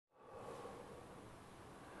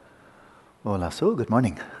Hola, so good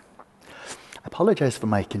morning. I apologize for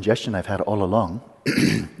my congestion I've had all along.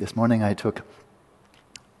 This morning I took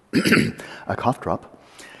a cough drop,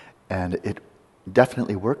 and it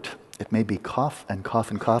definitely worked. It made me cough and cough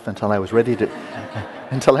and cough until I was ready to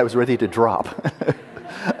drop.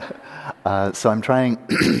 So I'm trying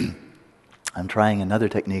another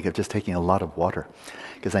technique of just taking a lot of water,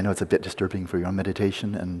 because I know it's a bit disturbing for your own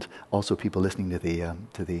meditation and also people listening to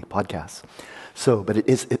the podcasts. So, but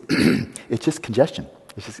it's just congestion.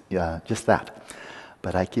 It's just that.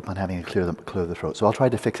 But I keep on having to clear the throat. So I'll try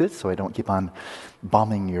to fix it so I don't keep on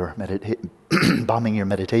bombing your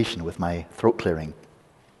meditation with my throat clearing.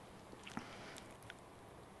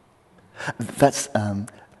 That's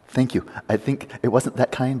thank you. I think it wasn't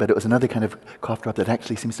that kind, but it was another kind of cough drop that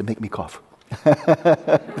actually seems to make me cough.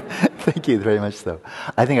 Thank you very much so.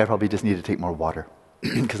 I think I probably just need to take more water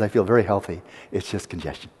because I feel very healthy. It's just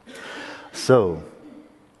congestion. So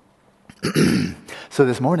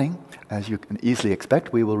this morning, as you can easily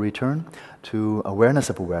expect, we will return to awareness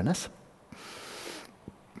of awareness.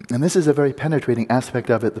 And this is a very penetrating aspect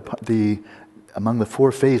of it. Among the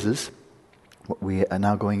four phases, we are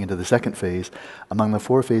now going into the second phase. Among the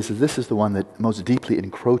four phases, this is the one that most deeply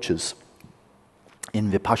encroaches in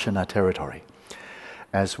Vipassana territory.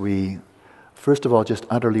 As we, first of all, just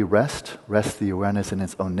utterly rest the awareness in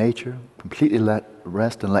its own nature, completely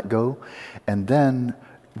rest and let go, and then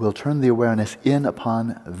we'll turn the awareness in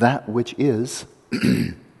upon that which is,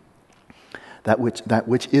 that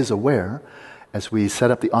which is aware. As we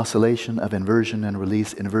set up the oscillation of inversion and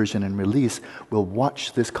release, we'll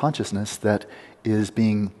watch this consciousness that is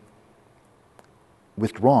being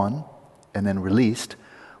withdrawn and then released.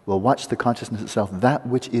 We'll watch the consciousness itself, that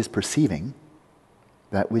which is perceiving,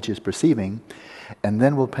 and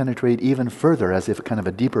then we'll penetrate even further, as if kind of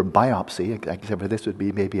a deeper biopsy, except for this would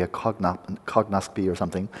be maybe a cognoscopy or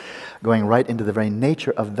something, going right into the very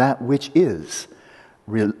nature of that which is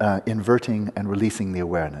inverting and releasing the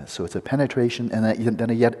awareness. So it's a penetration and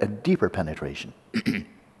then yet a deeper penetration.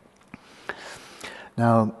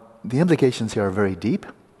 Now, the implications here are very deep,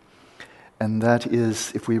 and that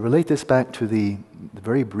is, if we relate this back to the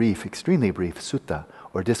very brief, extremely brief sutta,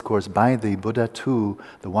 or discourse by the Buddha to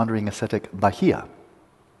the wandering ascetic Bahia.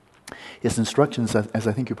 His instructions, as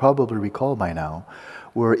I think you probably recall by now,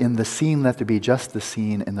 were in the seen let there be just the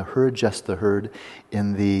seen, in the heard just the heard,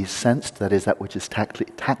 in the sensed, that is that which is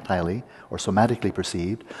tactilely or somatically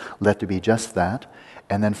perceived, let there be just that,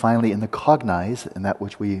 and then finally in the cognized, in that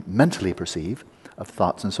which we mentally perceive, of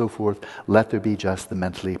thoughts and so forth, let there be just the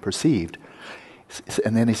mentally perceived.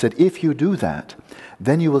 And then he said, if you do that,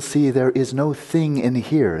 then you will see there is no thing in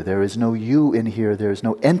here, there is no you in here, there is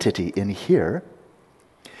no entity in here.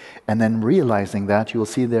 And then realizing that, you will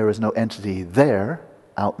see there is no entity there,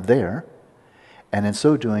 out there, and in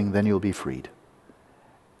so doing, then you'll be freed.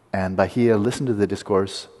 And Bahia listened to the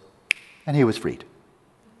discourse, and he was freed.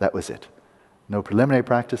 That was it. No preliminary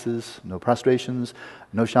practices, no prostrations,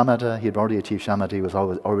 no shamatha. He had already achieved shamatha. He was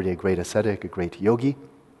already a great ascetic, a great yogi.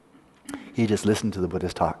 He just listened to the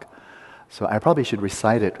Buddha's talk. So I probably should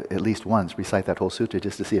recite it at least once, recite that whole sutta,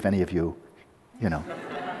 just to see if any of you,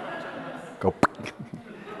 go.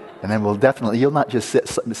 And then you'll not just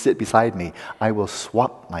sit beside me. I will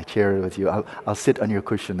swap my chair with you. I'll sit on your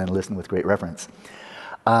cushion and listen with great reverence.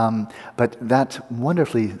 But that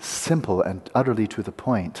wonderfully simple and utterly to the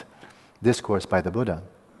point discourse by the Buddha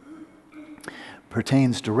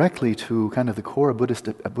pertains directly to kind of the core Buddhist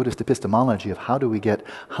epistemology of how do we get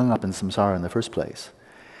hung up in samsara in the first place.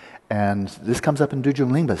 And this comes up in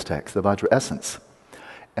Dujung Lingpa's text, the Vajra Essence.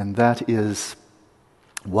 And that is,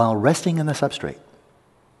 while resting in the substrate,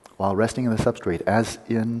 as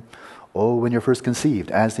in, when you're first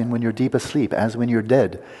conceived, as in when you're deep asleep, as when you're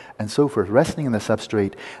dead, and so forth, resting in the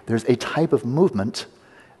substrate, there's a type of movement,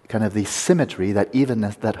 kind of the symmetry, that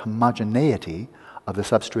evenness, that homogeneity of the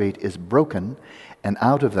substrate is broken, and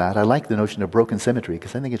out of that, I like the notion of broken symmetry,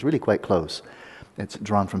 because I think it's really quite close. It's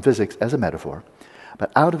drawn from physics as a metaphor.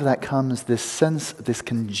 But out of that comes this sense, this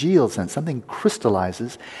congealed sense, something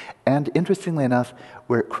crystallizes, and interestingly enough,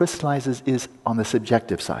 where it crystallizes is on the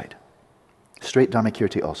subjective side. Straight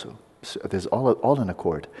Dharmakirti also. So there's all in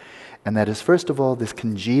accord. And that is, first of all, this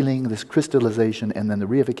congealing, this crystallization, and then the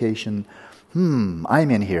reification,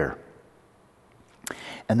 I'm in here.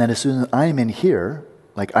 And then as soon as I'm in here,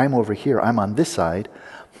 like I'm over here, I'm on this side,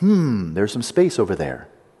 there's some space over there.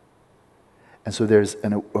 And so there's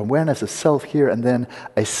an awareness of self here, and then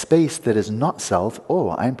a space that is not self.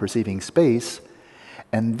 I'm perceiving space.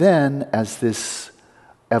 And then as this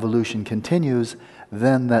evolution continues,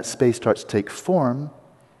 then that space starts to take form,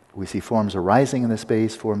 We see forms arising in the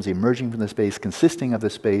space, forms emerging from the space, consisting of the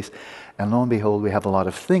space, and lo and behold, we have a lot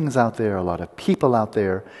of things out there, a lot of people out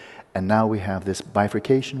there, and now we have this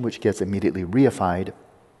bifurcation which gets immediately reified.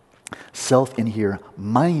 Self in here,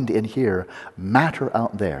 mind in here, matter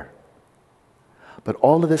out there. But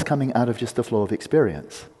all of this coming out of just the flow of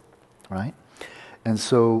experience, right? And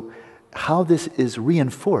so how this is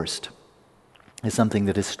reinforced is something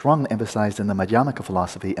that is strongly emphasized in the Madhyamaka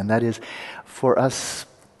philosophy, and that is, for us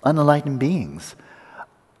unenlightened beings,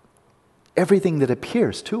 everything that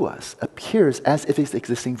appears to us appears as if it's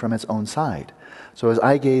existing from its own side. So as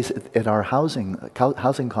I gaze at our housing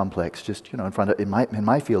complex, just in front of in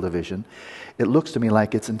my field of vision, it looks to me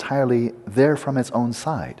like it's entirely there from its own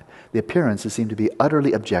side. The appearances seem to be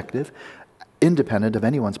utterly objective, independent of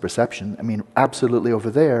anyone's perception. I mean, absolutely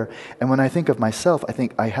over there. And when I think of myself, I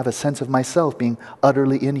think I have a sense of myself being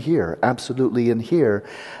utterly in here, absolutely in here,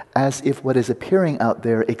 as if what is appearing out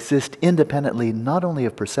there exists independently, not only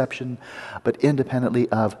of perception, but independently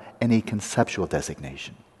of any conceptual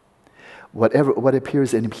designation. What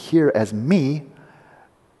appears in here as me,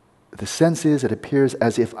 the sense is it appears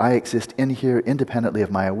as if I exist in here independently of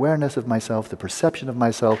my awareness of myself, the perception of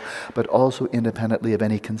myself, but also independently of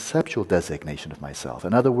any conceptual designation of myself.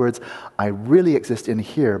 In other words, I really exist in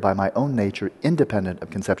here by my own nature, independent of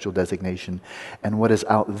conceptual designation, and what is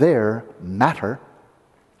out there, matter,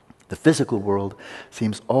 the physical world,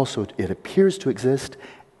 seems also, it appears to exist,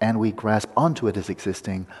 and we grasp onto it as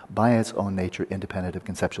existing by its own nature, independent of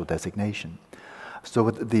conceptual designation.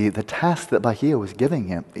 So the task that Bahia was giving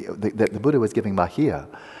him, that the Buddha was giving Bahia,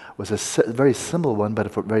 was a very simple one, but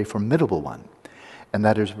a very formidable one. And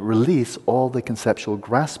that is release all the conceptual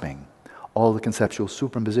grasping, all the conceptual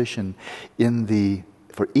superimposition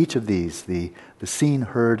for each of these, the seen,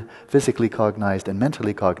 heard, physically cognized, and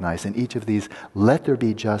mentally cognized. In each of these, let there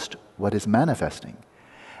be just what is manifesting.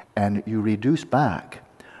 And you reduce back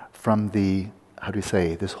from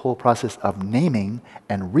this whole process of naming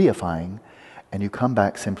and reifying, and you come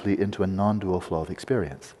back simply into a non-dual flow of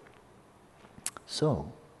experience.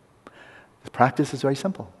 So, this practice is very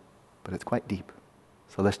simple, but it's quite deep.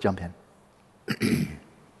 So let's jump in.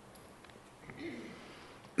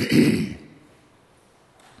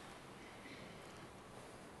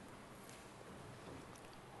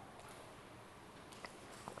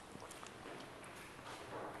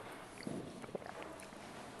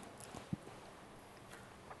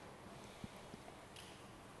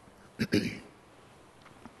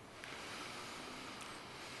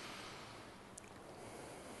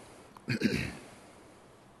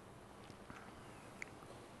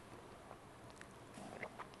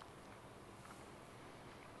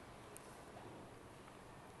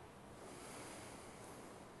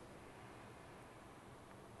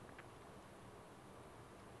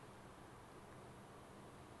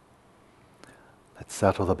 Let's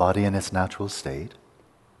settle the body in its natural state.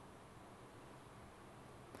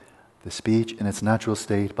 The speech in its natural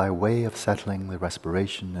state by way of settling the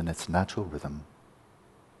respiration in its natural rhythm.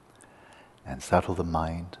 And settle the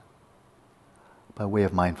mind by way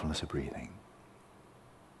of mindfulness of breathing.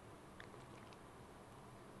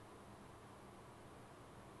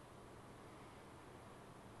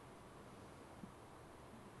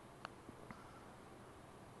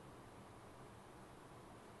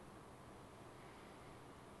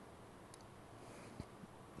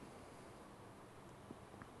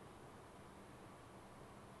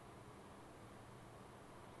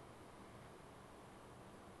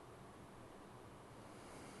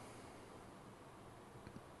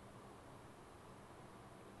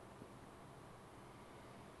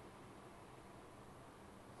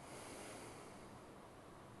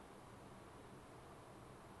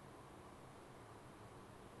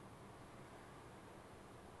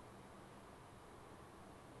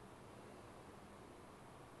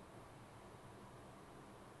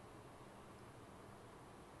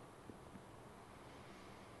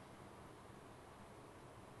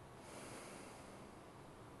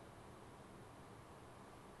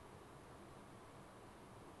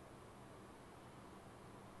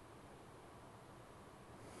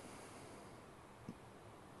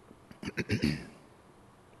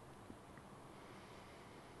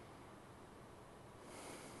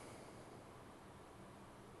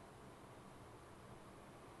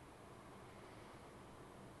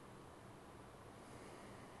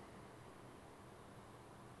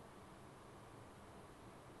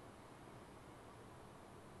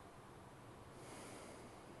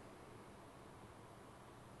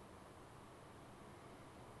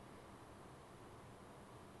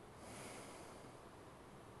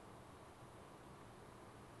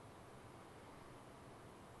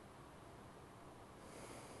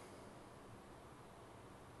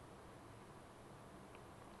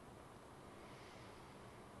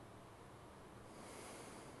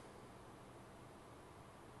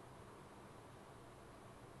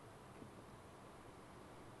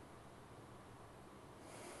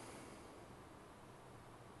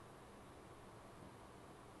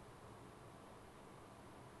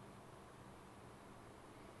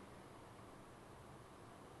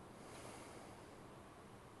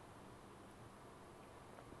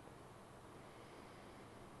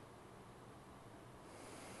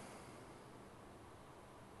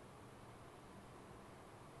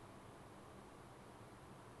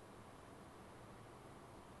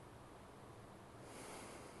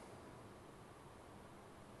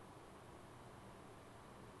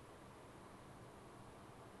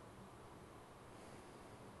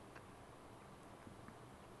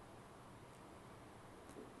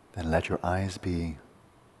 Then let your eyes be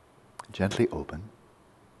gently open.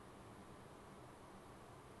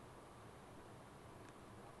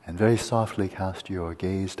 And very softly cast your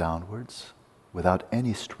gaze downwards without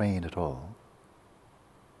any strain at all.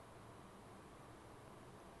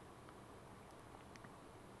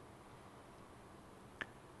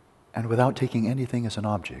 And without taking anything as an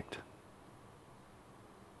object.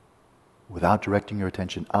 Without directing your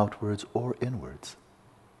attention outwards or inwards.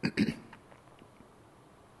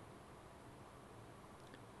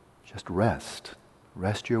 Just rest.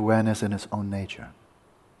 Rest your awareness in its own nature.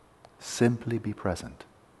 Simply be present.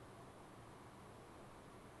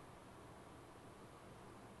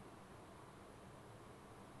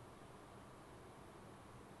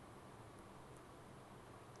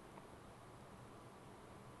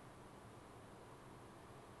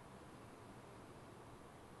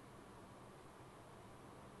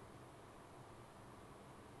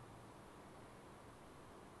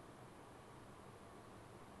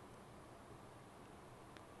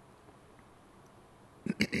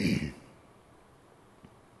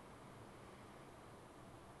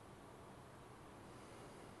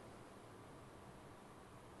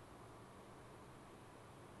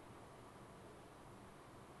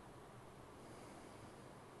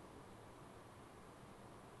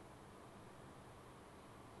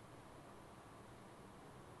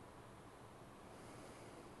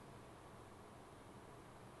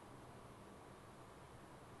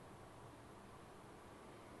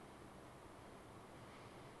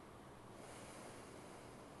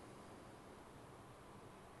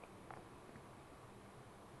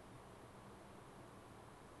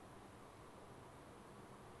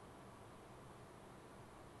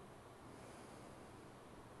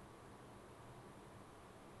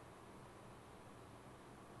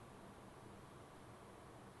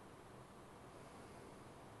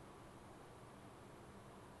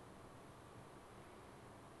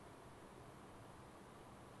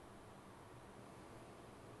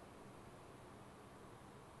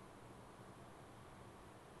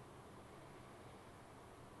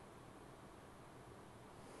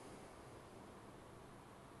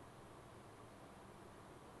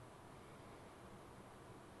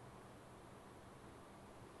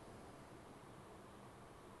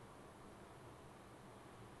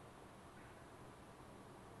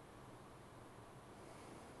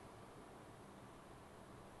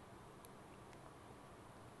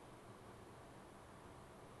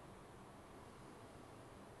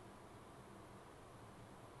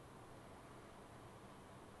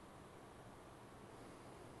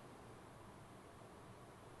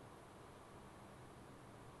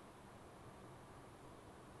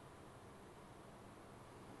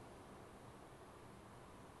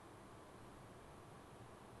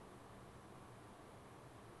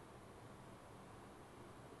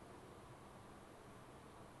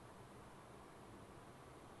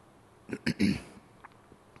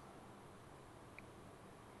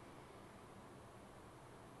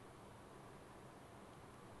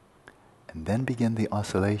 And then begin the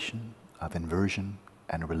oscillation of inversion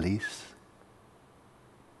and release.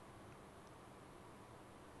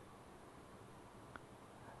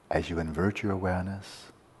 As you invert your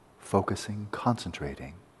awareness, focusing,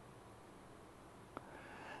 concentrating,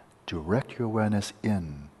 direct your awareness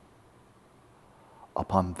in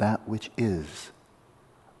upon that which is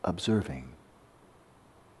observing.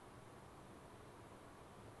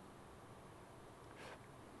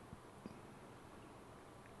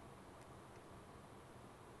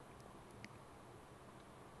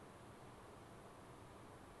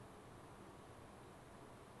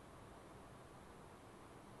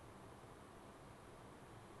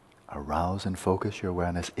 Arouse and focus your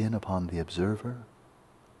awareness in upon the observer,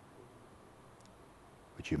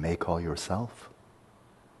 which you may call yourself.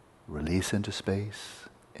 Release into space,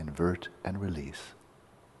 invert and release.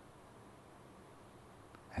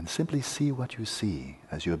 And simply see what you see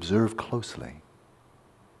as you observe closely.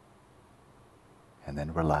 And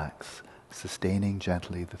then relax, sustaining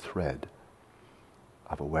gently the thread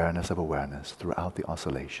of awareness throughout the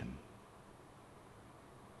oscillation.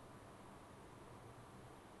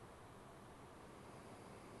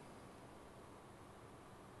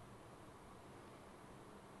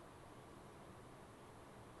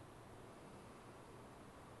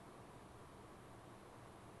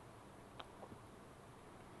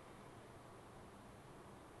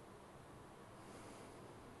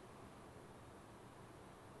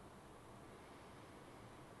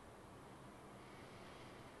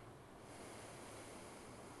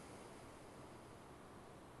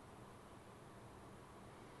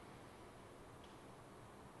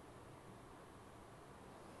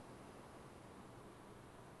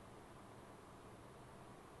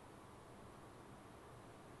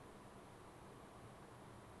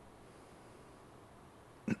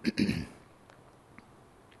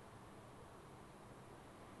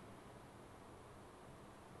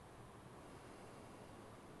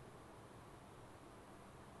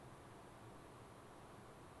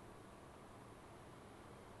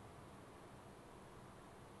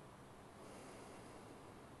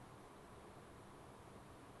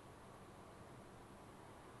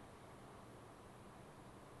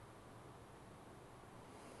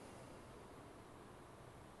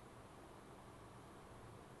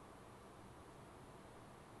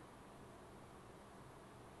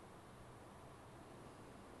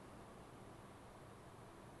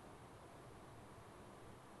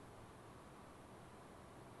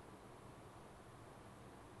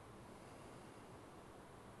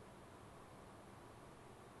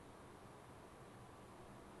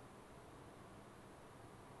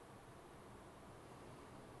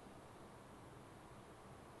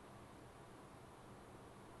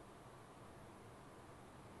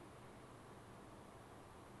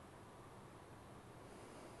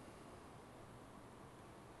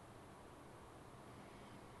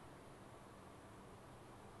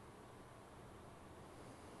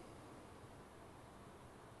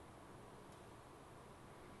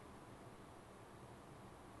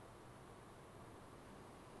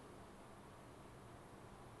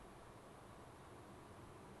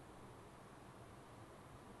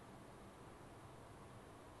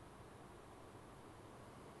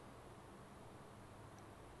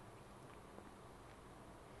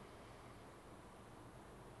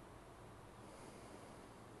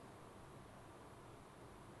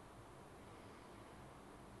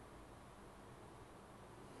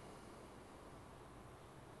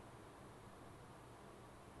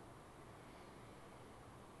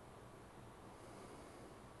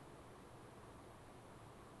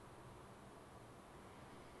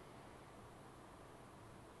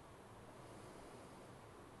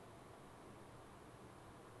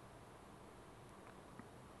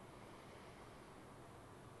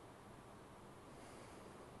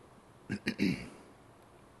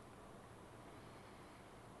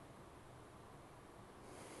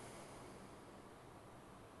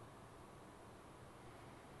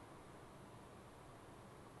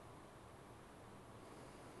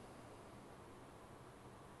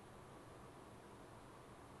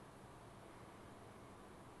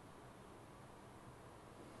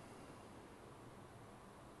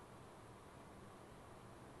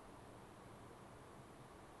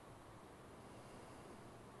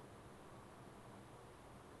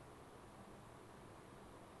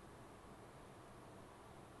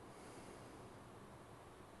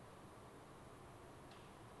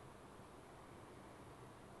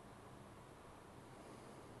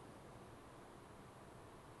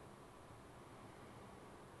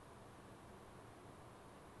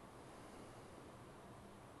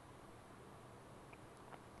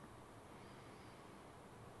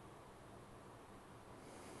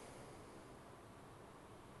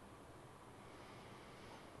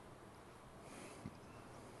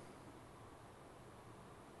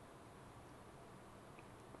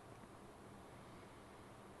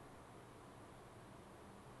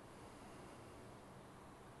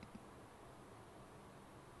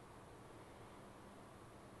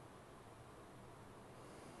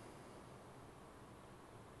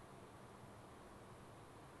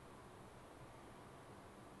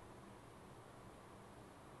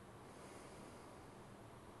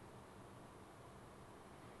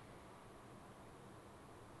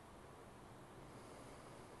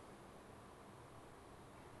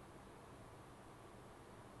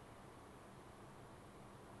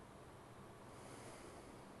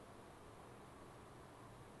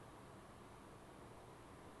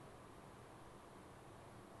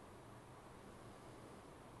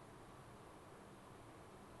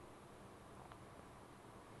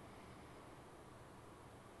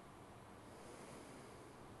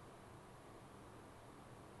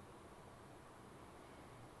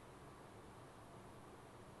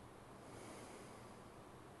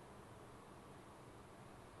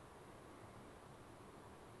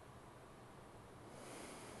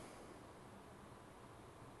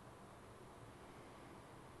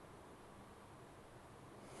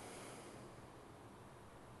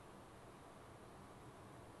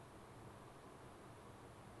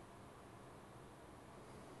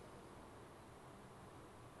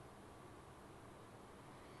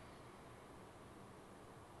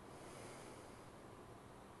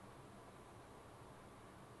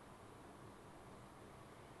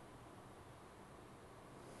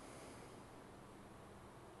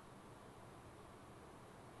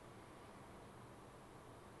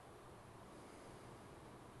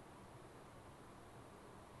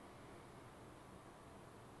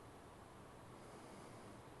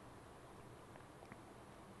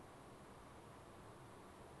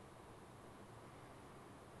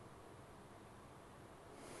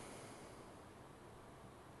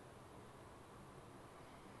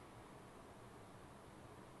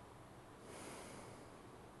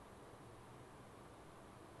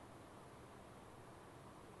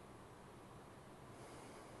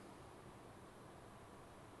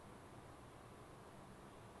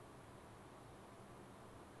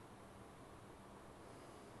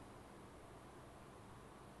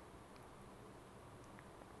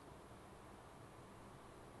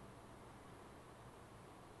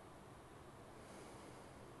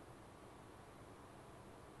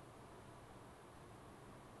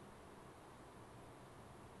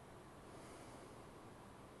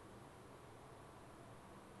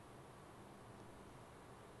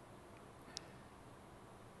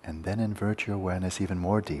 And then invert your awareness even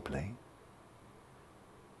more deeply.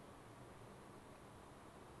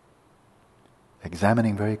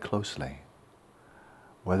 Examining very closely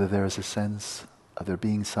whether there is a sense of there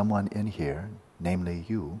being someone in here, namely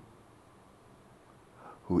you,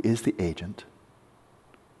 who is the agent,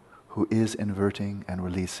 who is inverting and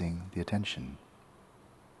releasing the attention.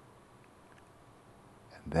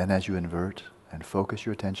 And then as you invert and focus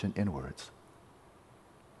your attention inwards,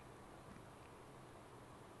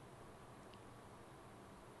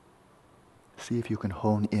 see if you can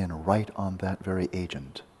hone in right on that very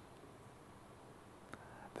agent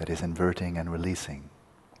that is inverting and releasing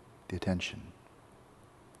the attention.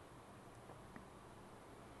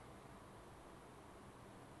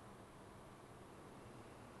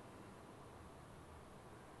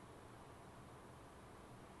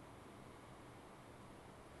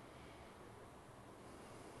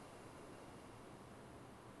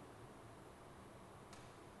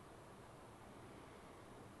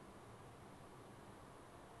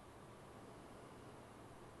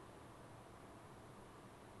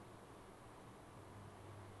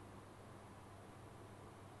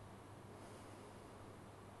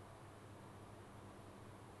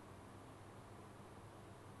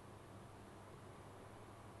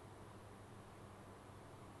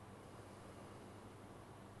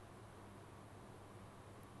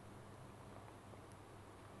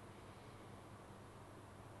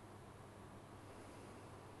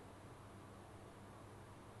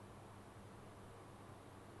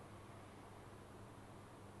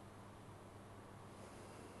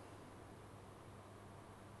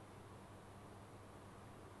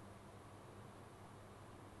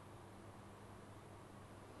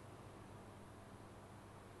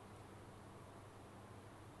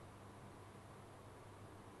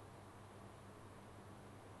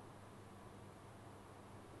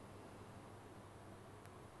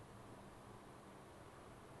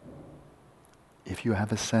 If you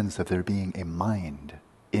have a sense of there being a mind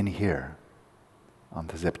in here on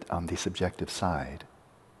the subjective side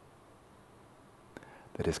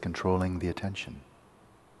that is controlling the attention,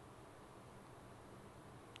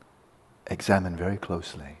 examine very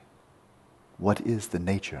closely what is the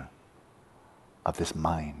nature of this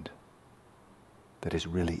mind that is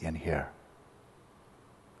really in here.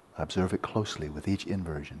 Observe it closely with each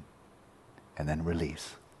inversion and then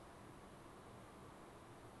release.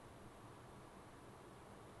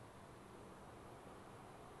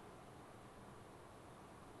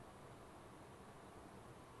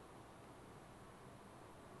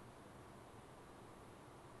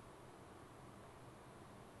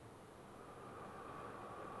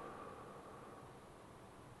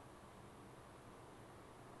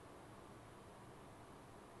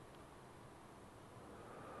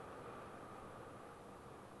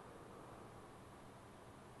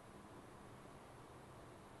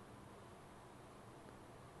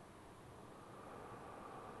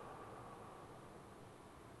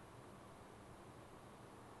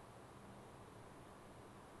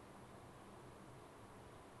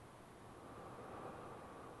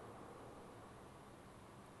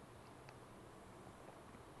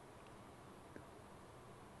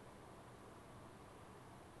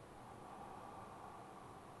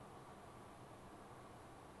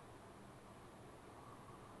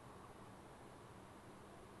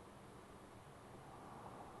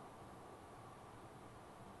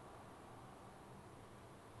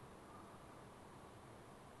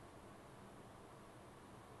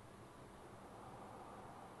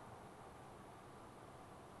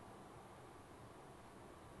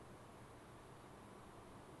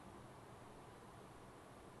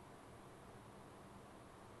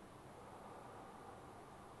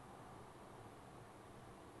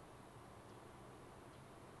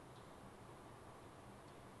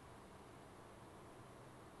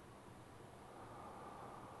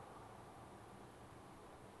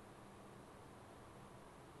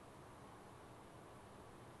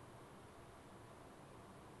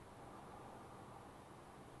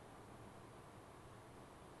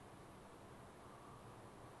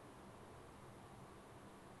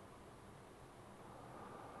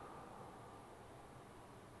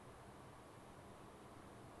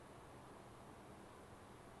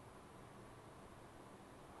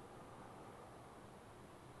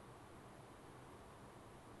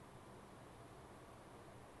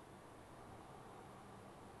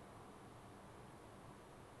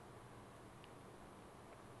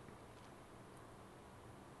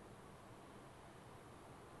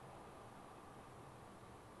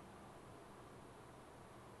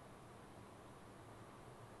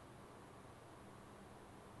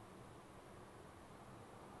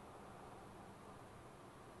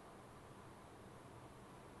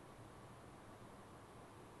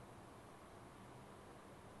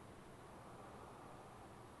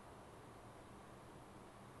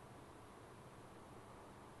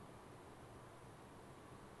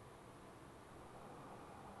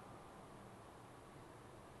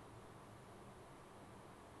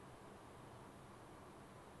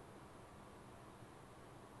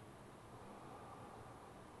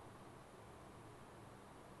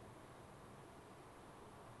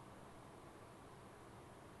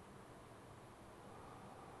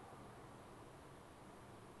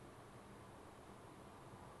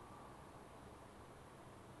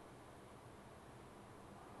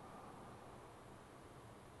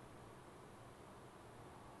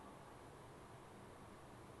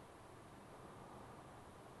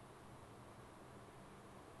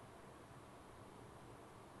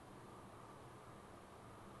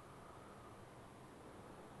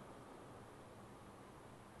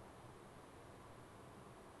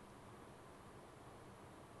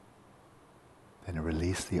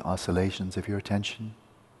 Release the oscillations of your attention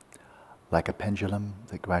like a pendulum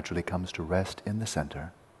that gradually comes to rest in the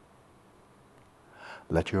center.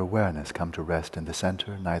 Let your awareness come to rest in the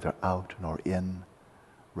center, neither out nor in,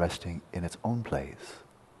 resting in its own place.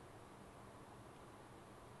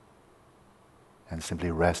 And simply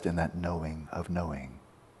rest in that knowing of knowing.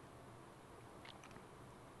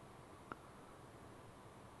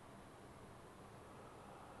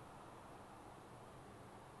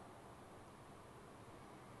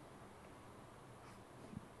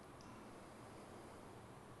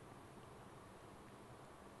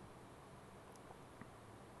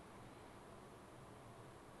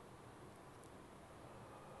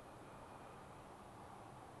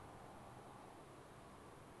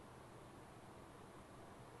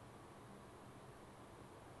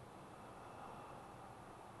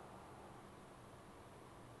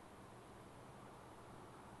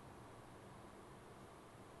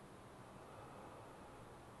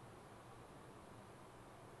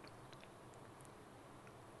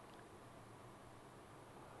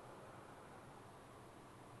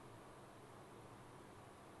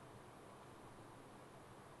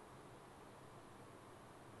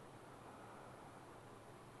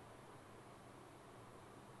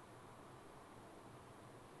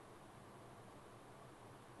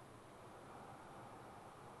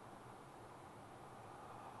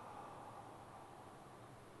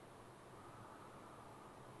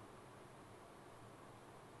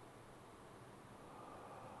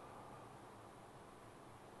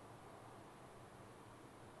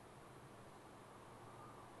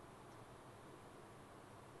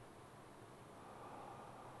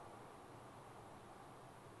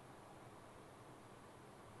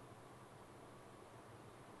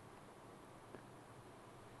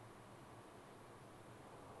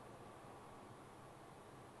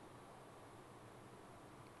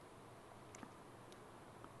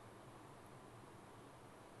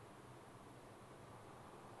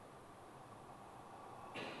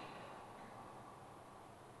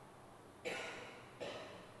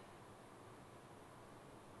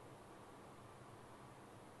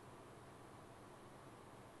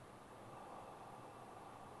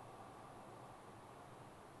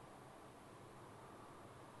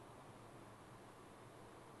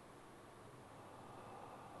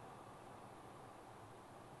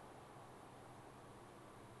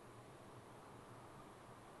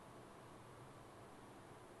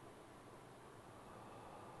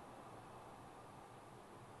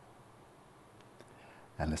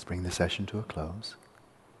 And let's bring the session to a close.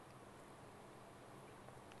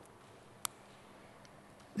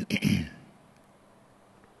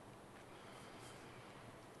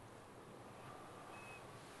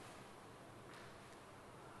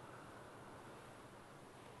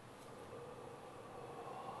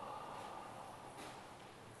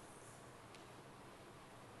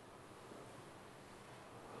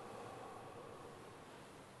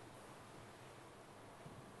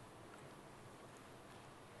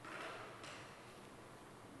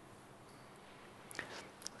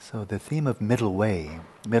 So the theme of middle way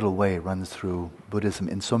runs through Buddhism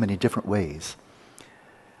in so many different ways.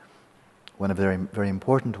 One of the very, very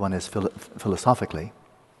important one is philosophically.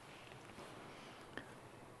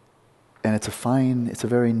 And it's a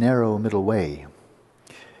very narrow middle way.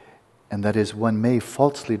 And that is, one may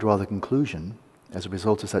falsely draw the conclusion as a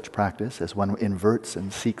result of such practice, as one inverts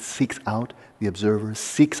and seeks out the observer,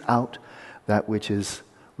 seeks out that which is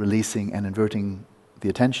releasing and inverting the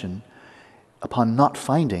attention. Upon not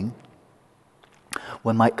finding,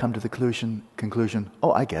 one might come to the conclusion,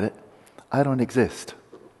 oh, I get it, I don't exist.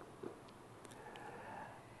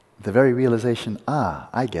 The very realization,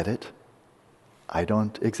 I get it, I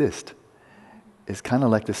don't exist, is kind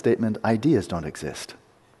of like the statement, ideas don't exist.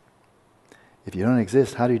 If you don't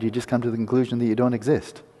exist, how did you just come to the conclusion that you don't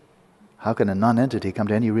exist? How can a non-entity come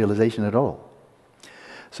to any realization at all?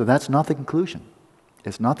 So that's not the conclusion.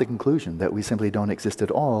 It's not the conclusion that we simply don't exist at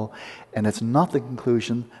all, and it's not the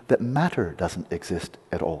conclusion that matter doesn't exist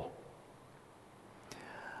at all.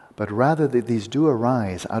 But rather that these do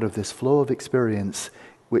arise out of this flow of experience,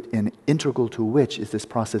 integral to which is this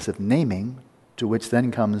process of naming, to which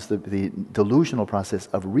then comes the delusional process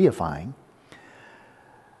of reifying.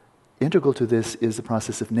 Integral to this is the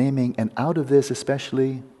process of naming, and out of this,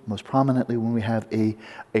 especially, most prominently, when we have a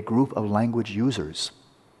group of language users.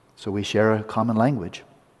 So we share a common language.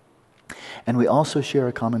 And we also share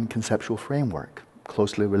a common conceptual framework,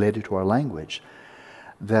 closely related to our language,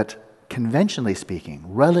 that conventionally speaking,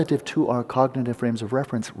 relative to our cognitive frames of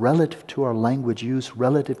reference, relative to our language use,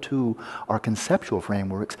 relative to our conceptual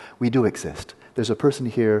frameworks, we do exist. There's a person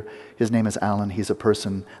here, his name is Alan, he's a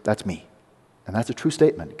person, that's me. and that's a true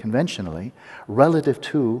statement, conventionally, relative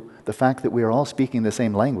to the fact that we are all speaking the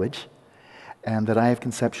same language, and that I have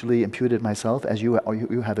conceptually imputed myself, as you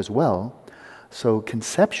have as well. So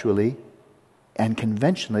conceptually and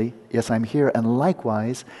conventionally, yes, I'm here, and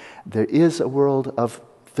likewise, there is a world of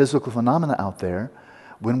physical phenomena out there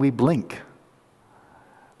when we blink,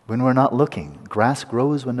 when we're not looking. Grass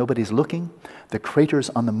grows when nobody's looking. The craters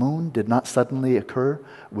on the moon did not suddenly occur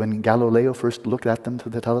when Galileo first looked at them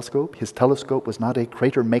through the telescope. His telescope was not a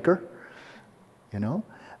crater maker, you know.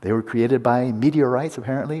 They were created by meteorites,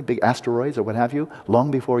 apparently, big asteroids or what have you,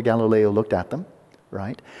 long before Galileo looked at them,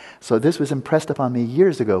 right? So this was impressed upon me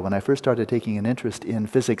years ago when I first started taking an interest in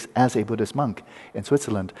physics as a Buddhist monk in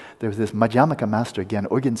Switzerland. There was this Madhyamaka master, Geshe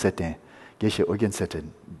Orgenseten,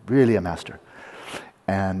 really a master.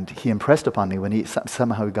 And he impressed upon me when he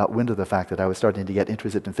somehow got wind of the fact that I was starting to get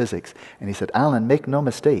interested in physics. And he said, Alan, make no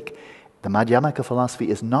mistake, the Madhyamaka philosophy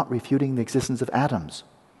is not refuting the existence of atoms.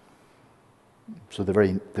 So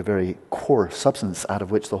the very core substance out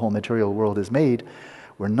of which the whole material world is made,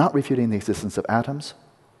 we're not refuting the existence of atoms.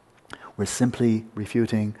 We're simply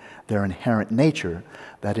refuting their inherent nature.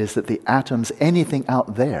 That is, that the atoms, anything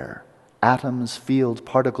out there, atoms, fields,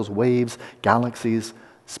 particles, waves, galaxies,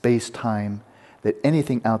 space-time, that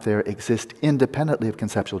anything out there exists independently of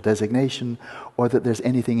conceptual designation, or that there's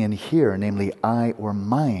anything in here, namely I or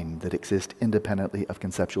mind, that exists independently of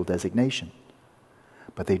conceptual designation.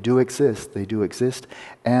 But they do exist,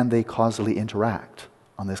 and they causally interact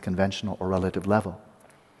on this conventional or relative level.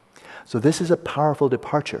 So this is a powerful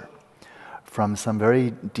departure from some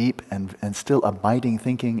very deep and still abiding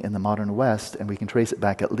thinking in the modern West, and we can trace it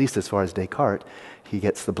back at least as far as Descartes. He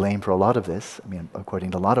gets the blame for a lot of this, I mean,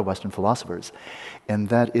 according to a lot of Western philosophers. And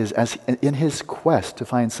that is, as in his quest to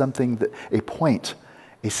find something, a point,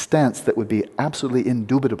 a stance that would be absolutely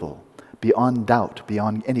indubitable, beyond doubt,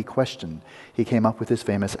 beyond any question, he came up with this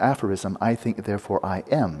famous aphorism, I think, therefore I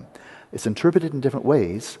am. It's interpreted in different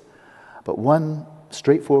ways, but one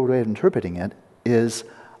straightforward way of interpreting it is,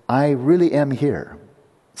 I really am here,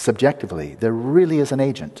 subjectively. There really is an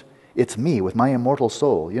agent. It's me with my immortal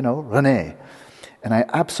soul, you know, René. And I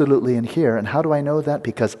absolutely am here. And how do I know that?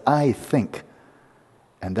 Because I think.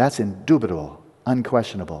 And that's indubitable,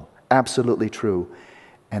 unquestionable, absolutely true.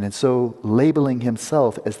 And in so labeling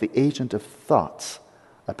himself as the agent of thoughts,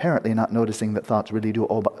 apparently not noticing that thoughts really do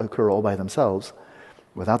occur all by themselves,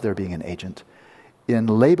 without there being an agent, in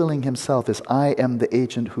labeling himself as I am the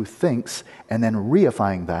agent who thinks, and then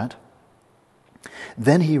reifying that,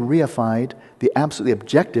 then he reified the absolutely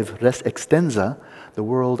objective res extensa, the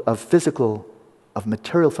world of physical, of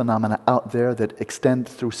material phenomena out there that extend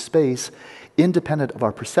through space, independent of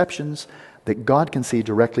our perceptions, that God can see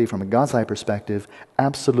directly from a God's eye perspective,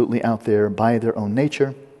 absolutely out there by their own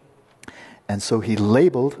nature. And so he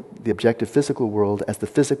labeled the objective physical world as the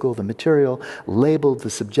physical, the material, labeled the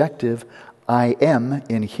subjective, I am,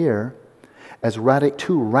 in here, as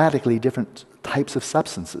two radically different types of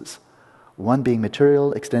substances. One being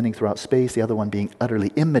material, extending throughout space, the other one being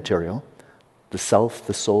utterly immaterial, the self,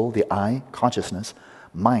 the soul, the I, consciousness,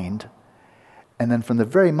 mind. And then from the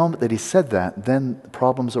very moment that he said that, then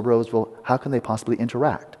problems arose, well, how can they possibly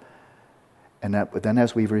interact? And then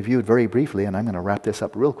as we've reviewed very briefly, and I'm going to wrap this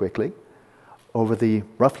up real quickly, over the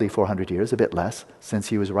roughly 400 years, a bit less, since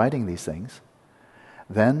he was writing these things,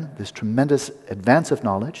 then this tremendous advance of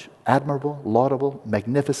knowledge, admirable, laudable,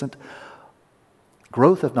 magnificent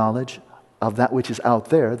growth of knowledge of that which is out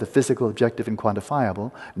there, the physical, objective, and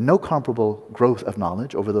quantifiable, no comparable growth of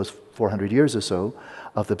knowledge over those 400 years or so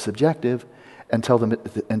of the subjective, until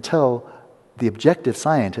the objective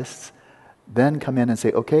scientists then come in and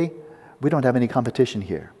say, okay, we don't have any competition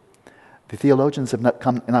here. The theologians have not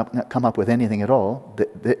come up with anything at all.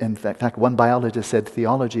 In fact, one biologist said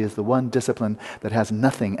theology is the one discipline that has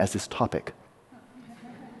nothing as its topic.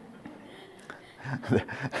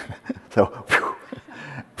 So,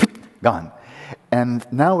 gone. And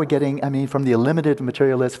now we're getting, from the eliminative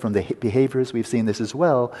materialists, from the behaviors, we've seen this as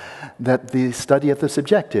well, that the study of the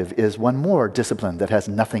subjective is one more discipline that has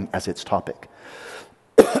nothing as its topic.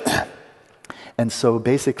 And so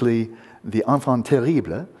basically, the enfant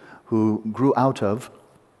terrible, who grew out of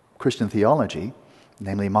Christian theology,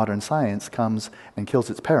 namely modern science, comes and kills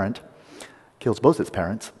both its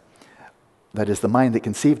parents. That is, the mind that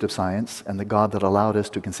conceived of science and the God that allowed us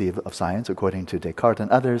to conceive of science, according to Descartes and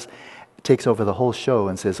others, takes over the whole show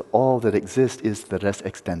and says all that exists is the res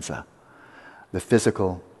extensa. The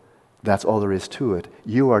physical, that's all there is to it.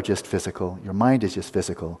 You are just physical, your mind is just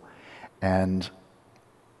physical. And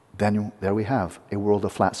then there we have a world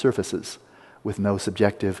of flat surfaces with no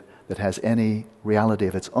subjective that has any reality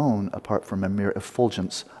of its own apart from a mere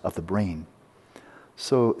effulgence of the brain.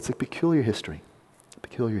 So it's a peculiar history.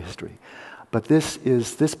 Peculiar history. But this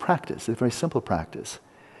practice, a very simple practice,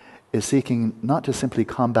 is seeking not to simply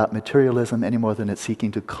combat materialism any more than it's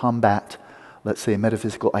seeking to combat, let's say,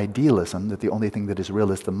 metaphysical idealism, that the only thing that is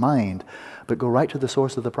real is the mind, but go right to the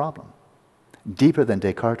source of the problem. Deeper than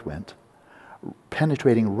Descartes went,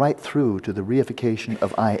 penetrating right through to the reification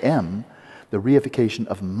of I am, the reification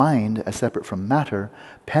of mind as separate from matter,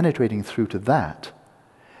 penetrating through to that,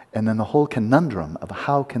 and then the whole conundrum of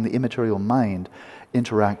how can the immaterial mind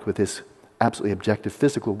interact with this absolutely objective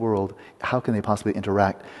physical world, how can they possibly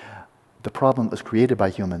interact? The problem that was created by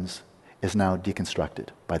humans is now deconstructed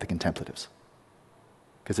by the contemplatives.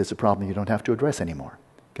 Because it's a problem you don't have to address anymore.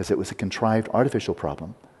 Because it was a contrived artificial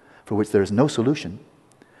problem for which there is no solution.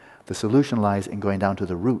 The solution lies in going down to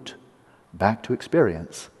the root, back to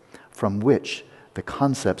experience, from which the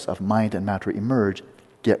concepts of mind and matter emerge,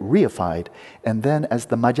 get reified, and then, as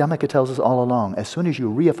the Madhyamaka tells us all along, as soon as you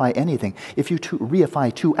reify anything, if you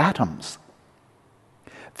reify two atoms,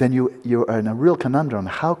 then you're in a real conundrum.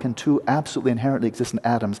 How can two absolutely inherently existent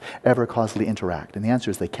atoms ever causally interact? And the answer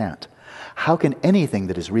is they can't. How can anything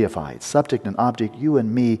that is reified, subject and object, you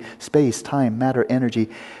and me, space, time, matter, energy,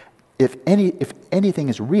 if anything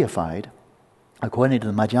is reified, according to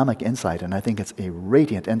the Madhyamaka insight, and I think it's a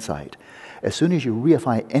radiant insight, as soon as you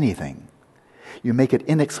reify anything, you make it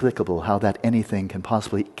inexplicable how that anything can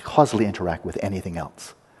possibly causally interact with anything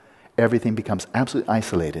else. Everything becomes absolutely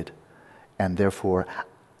isolated and therefore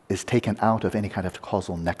is taken out of any kind of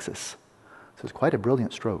causal nexus. So it's quite a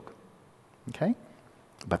brilliant stroke. Okay?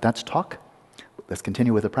 But that's talk. Let's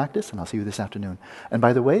continue with the practice, and I'll see you this afternoon. And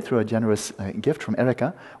by the way, through a generous gift from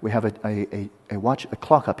Erica, we have a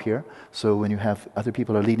clock up here, so when you have other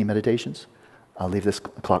people are leading meditations, I'll leave this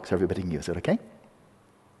clock so everybody can use it, okay?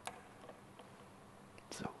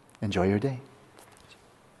 So, enjoy your day.